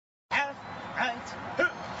right.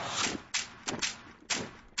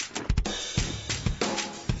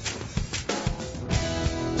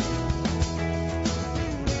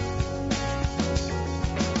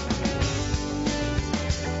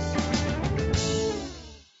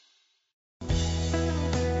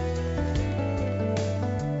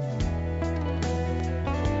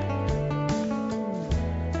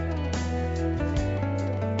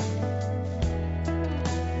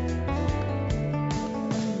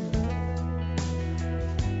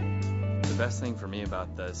 The best thing for me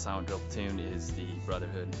about the silent drill platoon is the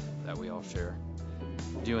brotherhood that we all share.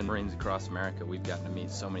 Doing Marines across America, we've gotten to meet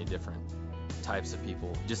so many different types of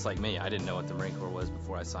people. Just like me, I didn't know what the Marine Corps was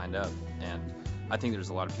before I signed up, and I think there's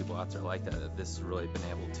a lot of people out there like that this has really been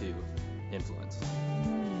able to influence.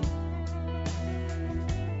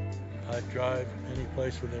 I'd drive any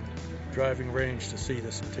place within driving range to see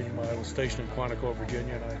this team. I was stationed in Quantico,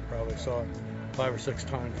 Virginia, and I probably saw it 5 or 6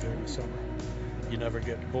 times during the summer. You never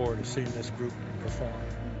get bored of seeing this group perform.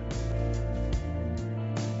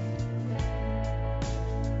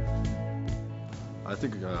 I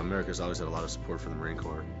think America's always had a lot of support for the Marine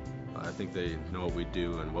Corps. I think they know what we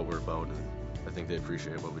do and what we're about, and I think they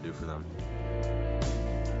appreciate what we do for them.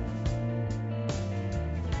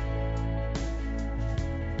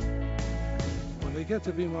 When they get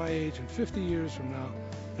to be my age, and 50 years from now,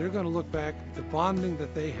 they're going to look back at the bonding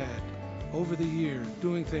that they had over the years,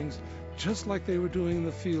 doing things just like they were doing in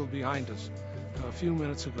the field behind us a few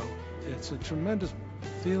minutes ago. It's a tremendous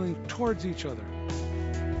feeling towards each other.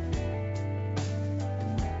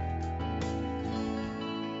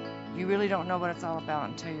 You really don't know what it's all about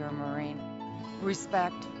until you're a Marine.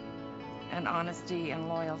 Respect and honesty and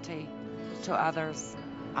loyalty to others.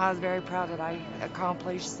 I was very proud that I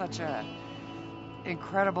accomplished such an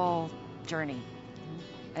incredible journey,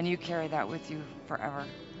 and you carry that with you forever.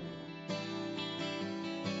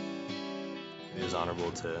 It is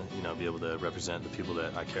honorable to, be able to represent the people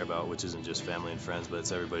that I care about, which isn't just family and friends, but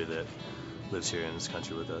it's everybody that lives here in this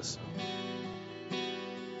country with us.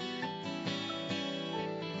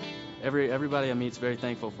 Everybody I meet is very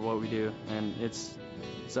thankful for what we do, and it's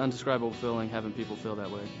an indescribable feeling having people feel that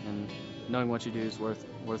way, and knowing what you do is worth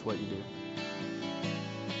what you do.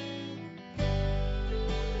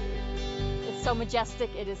 It's so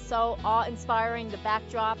majestic. It is so awe-inspiring. The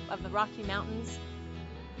backdrop of the Rocky Mountains.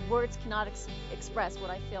 Words cannot express what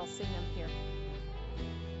I feel seeing them here.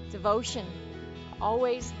 Devotion,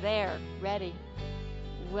 always there, ready,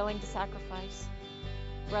 willing to sacrifice.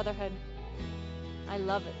 Brotherhood, I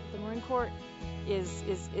love it. The Marine Corps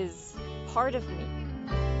is part of me.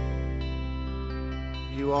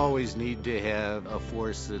 You always need to have a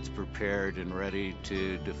force that's prepared and ready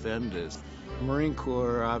to defend us. The Marine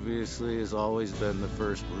Corps obviously has always been the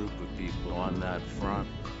first group of people on that front.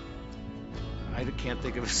 I can't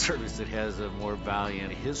think of a service that has a more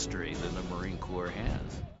valiant history than the Marine Corps has.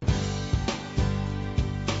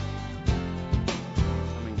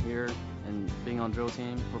 Coming here and being on drill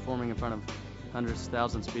team, performing in front of hundreds,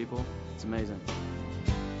 thousands of people, it's amazing.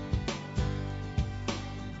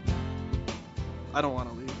 I don't want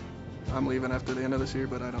to leave. I'm leaving after the end of this year,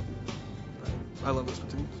 but I love this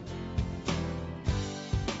platoon.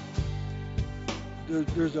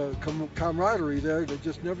 There's a camaraderie there that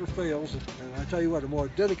just never fails, and I tell you what, a more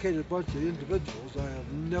dedicated bunch of individuals I have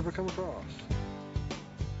never come across.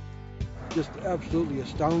 Just absolutely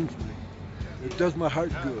astounds me. It does my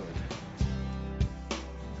heart good.